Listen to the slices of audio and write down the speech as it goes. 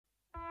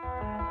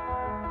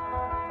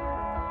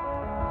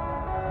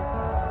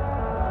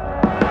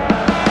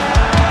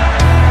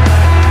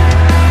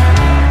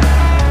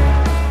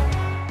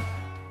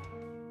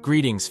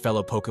Greetings,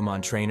 fellow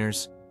Pokemon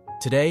trainers.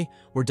 Today,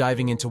 we're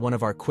diving into one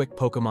of our quick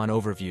Pokemon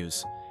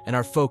overviews, and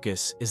our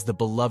focus is the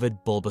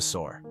beloved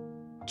Bulbasaur.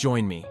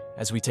 Join me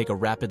as we take a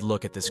rapid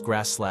look at this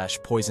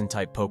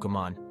grass/poison-type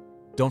Pokemon.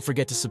 Don't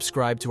forget to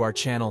subscribe to our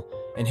channel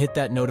and hit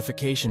that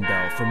notification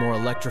bell for more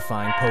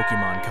electrifying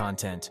Pokemon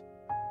content.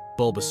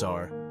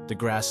 Bulbasaur, the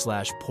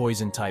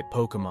grass/poison-type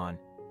Pokemon,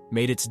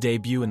 made its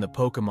debut in the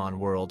Pokemon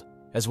world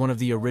as one of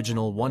the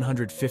original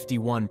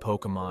 151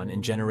 Pokemon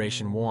in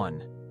Generation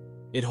 1.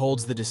 It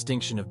holds the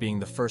distinction of being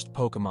the first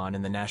Pokemon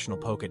in the National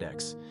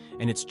Pokédex,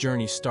 and its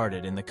journey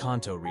started in the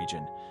Kanto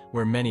region,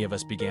 where many of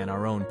us began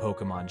our own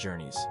Pokemon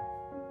journeys.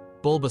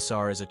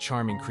 Bulbasaur is a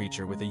charming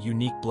creature with a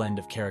unique blend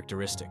of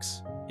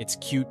characteristics. Its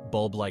cute,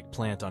 bulb-like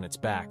plant on its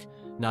back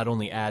not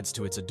only adds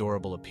to its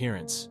adorable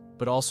appearance,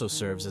 but also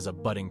serves as a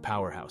budding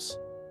powerhouse.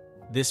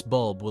 This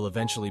bulb will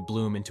eventually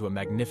bloom into a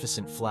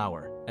magnificent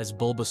flower, as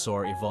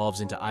Bulbasaur evolves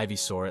into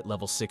Ivysaur at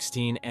level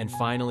 16 and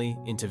finally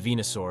into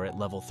Venusaur at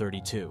level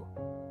 32.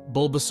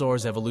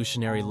 Bulbasaur's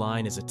evolutionary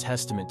line is a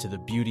testament to the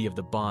beauty of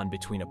the bond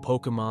between a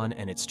Pokemon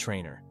and its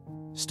trainer.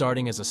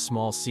 Starting as a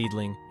small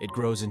seedling, it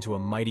grows into a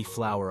mighty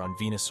flower on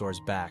Venusaur's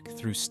back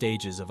through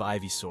stages of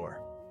Ivysaur.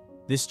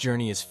 This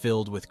journey is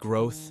filled with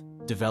growth,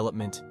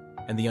 development,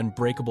 and the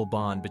unbreakable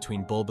bond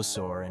between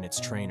Bulbasaur and its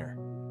trainer.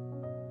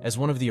 As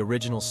one of the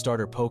original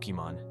starter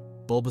Pokemon,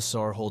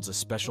 Bulbasaur holds a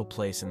special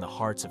place in the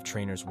hearts of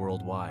trainers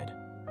worldwide.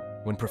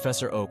 When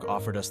Professor Oak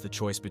offered us the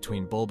choice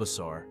between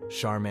Bulbasaur,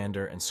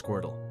 Charmander, and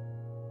Squirtle,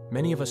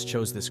 many of us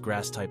chose this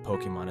grass-type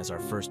Pokemon as our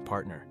first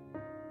partner.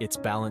 Its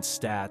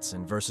balanced stats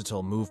and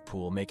versatile move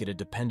pool make it a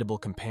dependable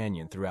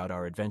companion throughout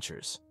our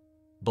adventures.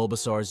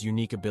 Bulbasaur's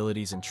unique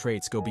abilities and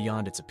traits go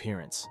beyond its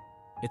appearance.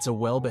 It's a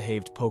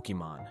well-behaved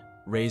Pokemon,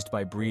 raised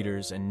by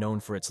breeders and known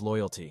for its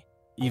loyalty,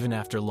 even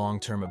after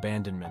long-term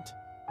abandonment.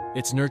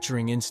 Its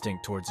nurturing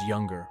instinct towards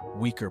younger,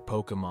 weaker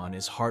Pokemon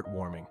is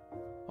heartwarming,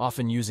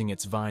 often using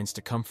its vines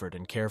to comfort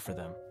and care for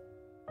them.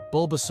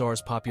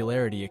 Bulbasaur's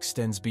popularity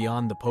extends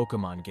beyond the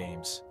Pokemon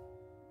games.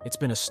 It's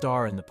been a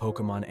star in the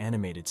Pokemon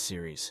animated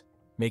series,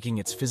 making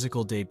its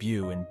physical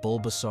debut in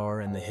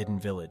Bulbasaur and the Hidden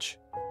Village.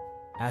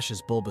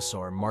 Ash's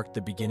Bulbasaur marked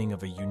the beginning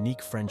of a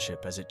unique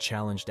friendship as it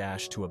challenged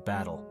Ash to a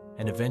battle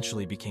and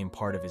eventually became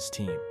part of his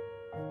team.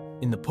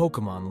 In the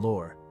Pokemon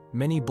lore,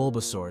 many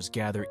Bulbasaurs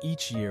gather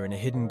each year in a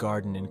hidden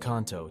garden in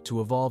Kanto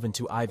to evolve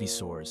into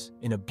Ivysaurs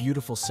in a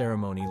beautiful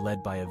ceremony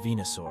led by a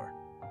Venusaur.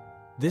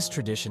 This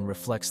tradition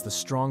reflects the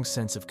strong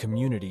sense of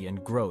community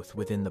and growth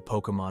within the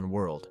Pokemon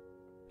world.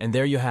 And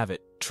there you have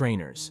it,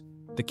 trainers,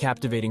 the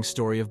captivating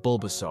story of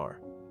Bulbasaur,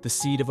 the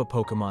seed of a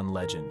Pokemon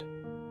legend.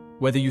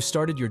 Whether you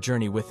started your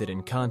journey with it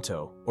in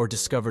Kanto or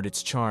discovered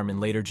its charm in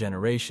later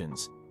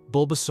generations,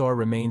 Bulbasaur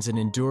remains an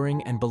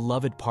enduring and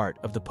beloved part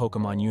of the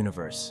Pokemon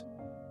universe.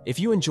 If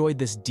you enjoyed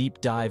this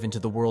deep dive into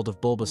the world of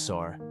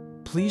Bulbasaur,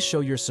 please show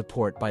your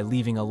support by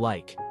leaving a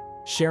like,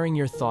 sharing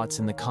your thoughts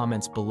in the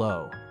comments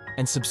below,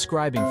 and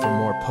subscribing for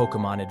more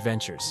Pokemon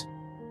adventures.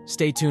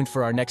 Stay tuned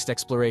for our next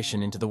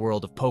exploration into the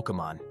world of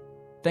Pokemon.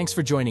 Thanks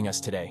for joining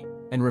us today,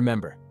 and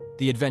remember,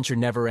 the adventure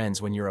never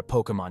ends when you're a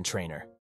Pokemon trainer.